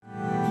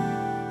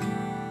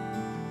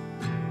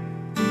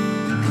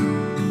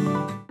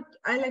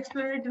I'll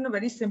explain it in a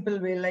very simple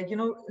way. Like,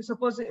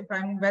 suppose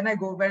when I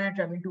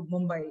travel to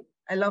Mumbai,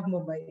 I love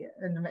Mumbai.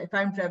 And if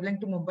I'm traveling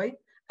to Mumbai,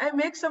 I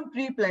make some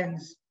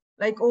pre-plans.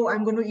 Like, oh,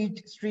 I'm going to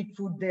eat street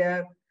food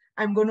there.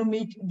 I'm going to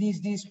meet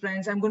these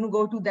friends. I'm going to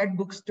go to that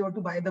bookstore to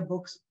buy the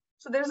books.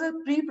 So there's a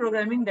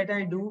pre-programming that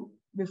I do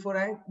before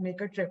I make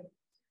a trip.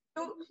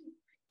 So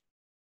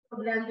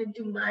programmed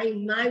into my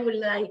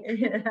life.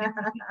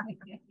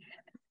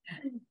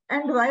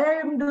 And why I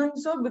am doing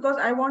so? Because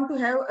I want to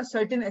have a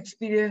certain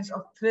experience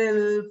of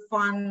thrill,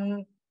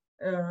 fun,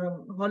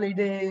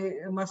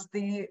 holiday,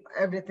 masti,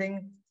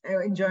 everything,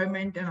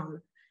 enjoyment and all.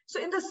 So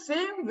in the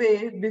same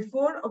way,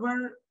 before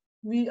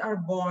we are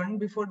born,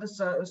 before the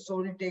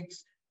soul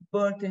takes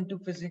birth into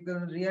physical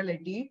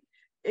reality,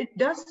 it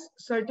does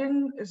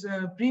certain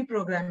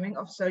pre-programming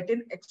of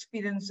certain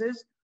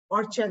experiences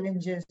or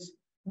challenges,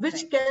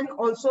 which can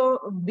also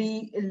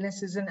be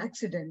illnesses and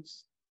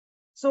accidents.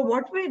 So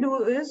what we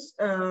do is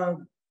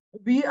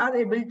we are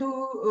able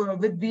to,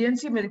 with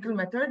BNC miracle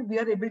method, we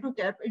are able to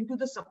tap into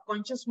the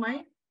subconscious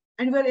mind,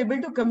 and we are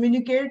able to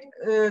communicate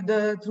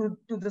through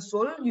to the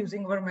soul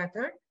using our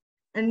method.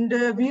 And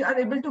we are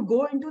able to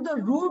go into the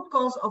root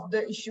cause of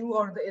the issue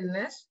or the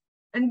illness.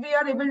 And we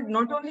are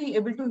not only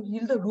able to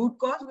heal the root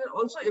cause, we are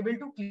also able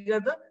to clear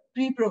the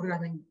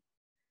pre-programming.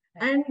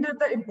 And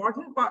the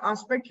important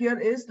aspect here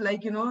is,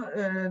 like,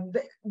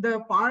 the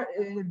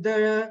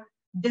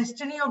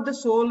destiny of the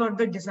soul or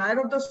the desire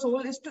of the soul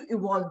is to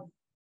evolve.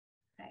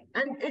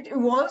 And it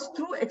evolves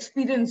through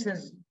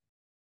experiences.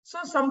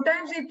 So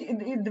sometimes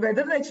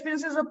whether the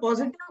experiences are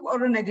positive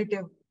or a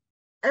negative,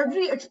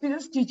 every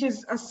experience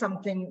teaches us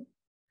something.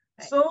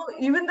 So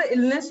even the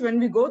illness, when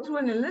we go through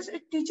an illness,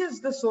 it teaches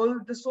the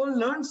soul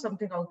learns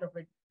something out of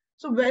it.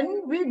 So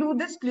when we do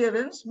this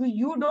clearance,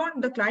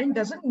 the client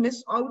doesn't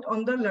miss out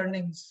on the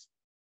learnings.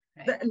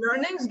 The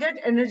learnings get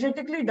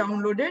energetically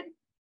downloaded,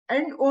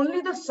 and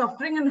only the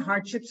suffering and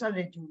hardships are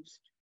reduced.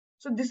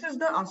 So this is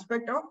the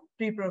aspect of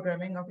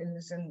pre-programming of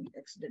illness and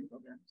accident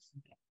programs.